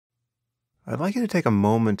I'd like you to take a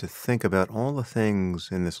moment to think about all the things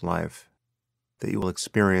in this life that you will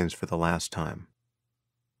experience for the last time.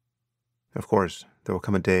 Of course, there will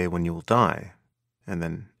come a day when you will die, and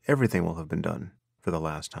then everything will have been done for the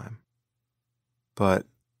last time. But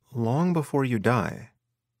long before you die,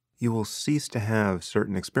 you will cease to have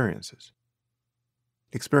certain experiences.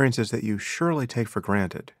 Experiences that you surely take for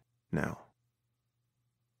granted now.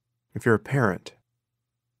 If you're a parent,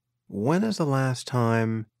 when is the last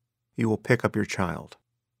time you will pick up your child,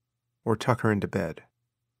 or tuck her into bed,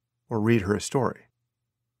 or read her a story?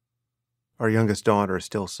 Our youngest daughter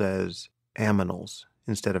still says aminals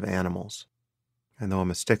instead of animals, and though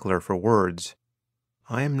I'm a stickler for words,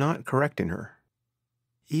 I am not correcting her.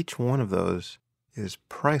 Each one of those is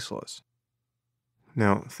priceless.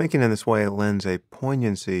 Now, thinking in this way lends a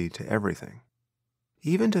poignancy to everything,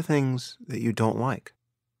 even to things that you don't like.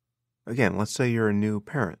 Again, let's say you're a new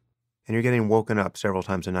parent, and you're getting woken up several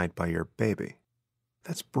times a night by your baby.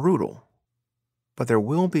 That's brutal. But there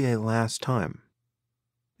will be a last time,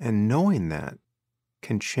 and knowing that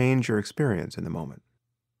can change your experience in the moment.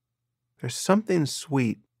 There's something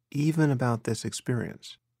sweet even about this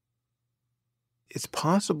experience. It's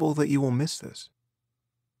possible that you will miss this.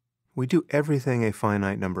 We do everything a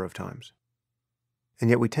finite number of times, and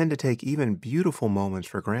yet we tend to take even beautiful moments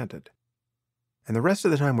for granted. And the rest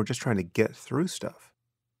of the time, we're just trying to get through stuff.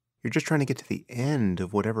 You're just trying to get to the end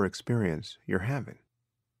of whatever experience you're having.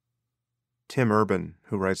 Tim Urban,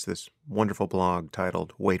 who writes this wonderful blog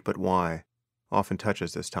titled Wait But Why, often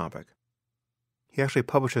touches this topic. He actually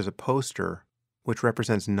publishes a poster which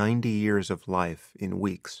represents 90 years of life in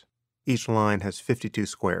weeks. Each line has 52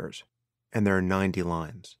 squares, and there are 90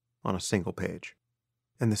 lines on a single page.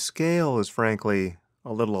 And the scale is frankly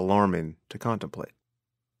a little alarming to contemplate.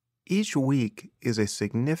 Each week is a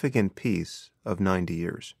significant piece of 90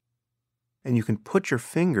 years, and you can put your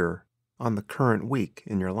finger on the current week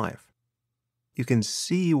in your life. You can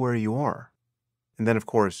see where you are, and then of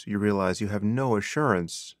course you realize you have no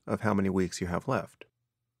assurance of how many weeks you have left.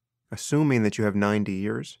 Assuming that you have 90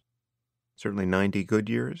 years, certainly 90 good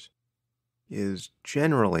years, is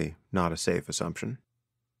generally not a safe assumption.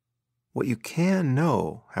 What you can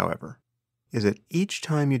know, however, is that each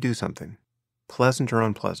time you do something, pleasant or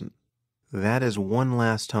unpleasant, that is one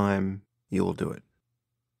last time you will do it.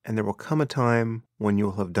 And there will come a time when you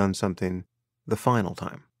will have done something the final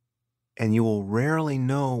time, and you will rarely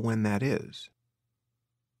know when that is.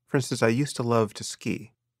 For instance, I used to love to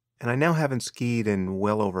ski, and I now haven't skied in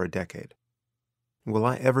well over a decade. Will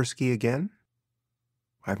I ever ski again?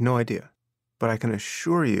 I have no idea, but I can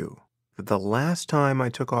assure you that the last time I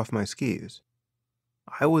took off my skis,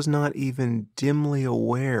 I was not even dimly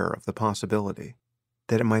aware of the possibility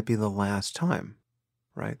that it might be the last time,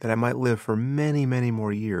 right? That I might live for many, many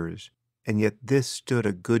more years, and yet this stood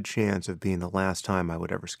a good chance of being the last time I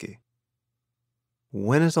would ever ski.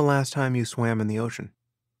 When is the last time you swam in the ocean?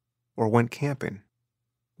 Or went camping?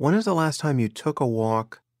 When is the last time you took a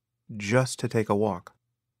walk just to take a walk?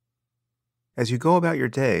 As you go about your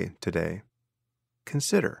day today,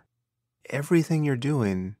 consider everything you're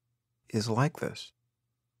doing is like this.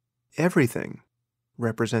 Everything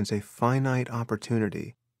represents a finite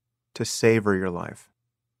opportunity to savor your life.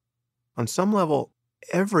 On some level,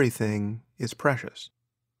 everything is precious.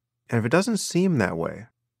 And if it doesn't seem that way,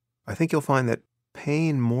 I think you'll find that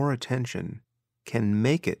paying more attention can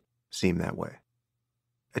make it seem that way.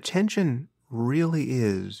 Attention really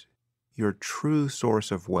is your true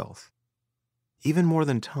source of wealth, even more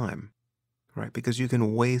than time, right? Because you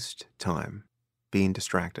can waste time being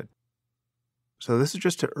distracted. So this is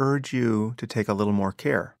just to urge you to take a little more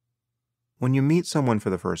care. When you meet someone for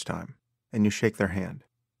the first time and you shake their hand,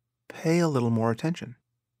 pay a little more attention.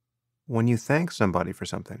 When you thank somebody for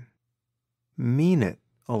something, mean it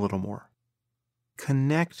a little more.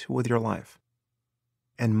 Connect with your life.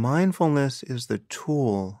 And mindfulness is the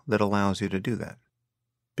tool that allows you to do that.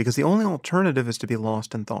 Because the only alternative is to be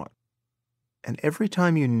lost in thought. And every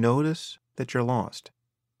time you notice that you're lost,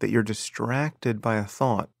 that you're distracted by a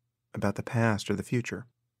thought about the past or the future,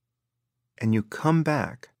 and you come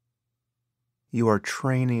back, you are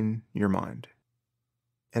training your mind.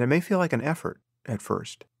 And it may feel like an effort at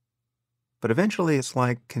first, but eventually it's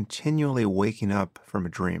like continually waking up from a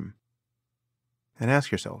dream. And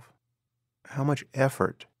ask yourself, how much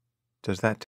effort does that